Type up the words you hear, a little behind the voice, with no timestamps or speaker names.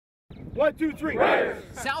1, 2, 3.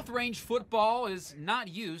 South Range football is not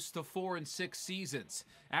used to 4 and 6 seasons.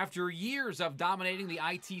 After years of dominating the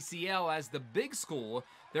ITCL as the big school,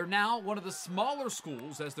 they're now one of the smaller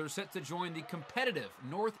schools as they're set to join the competitive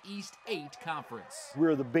Northeast 8 Conference.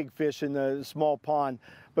 We're the big fish in the small pond,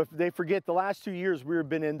 but they forget the last 2 years we've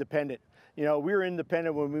been independent. You know, we were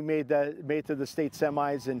independent when we made to the state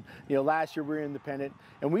semis, and you know, last year we were independent,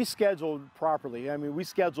 and we scheduled properly. I mean, we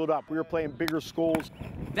scheduled up. We were playing bigger schools.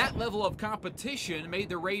 That level of competition made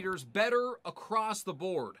the Raiders better across the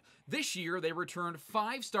board. This year, they returned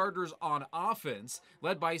 5 starters on offense,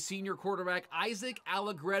 led by senior quarterback Isaac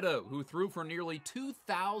Allegretto, who threw for nearly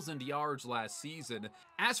 2,000 yards last season.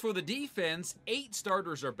 As for the defense, 8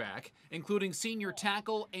 starters are back, including senior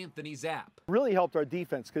tackle Anthony Zapp. Really helped our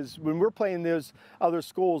defense, because when we're playing those other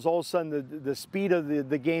schools, all of a sudden the speed of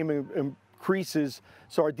the game increases,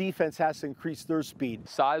 so our defense has to increase their speed.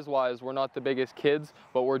 Size-wise, we're not the biggest kids,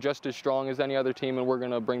 but we're just as strong as any other team, and we're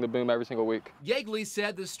going to bring the boom every single week. Yeagley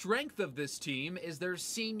said the strength of this team is their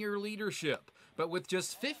senior leadership, but with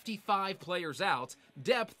just 55 players out,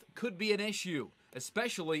 depth could be an issue,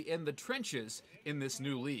 especially in the trenches in this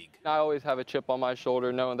new league. I always have a chip on my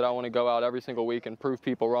shoulder knowing that I want to go out every single week and prove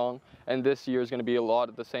people wrong, and this year is going to be a lot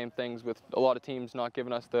of the same things, with a lot of teams not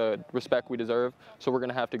giving us the respect we deserve, so we're going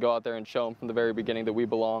to have to go out there and show them from the very beginning that we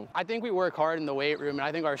belong. I think we work hard in the weight room, and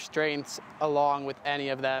I think our strengths, along with any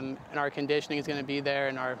of them, and our conditioning is going to be there,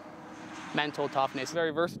 and our mental toughness.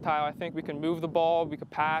 Very versatile. I think we can move the ball, we can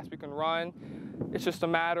pass, we can run. It's just a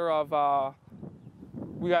matter of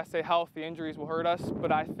we got to stay healthy. Injuries will hurt us,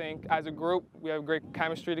 but I think as a group, we have great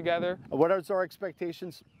chemistry together. What are our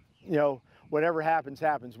expectations? You know, whatever happens,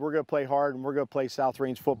 happens. We're going to play hard, and we're going to play South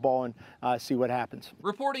Range football and see what happens.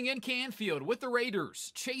 Reporting in Canfield with the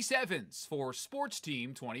Raiders, Chase Evans for Sports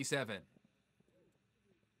Team 27.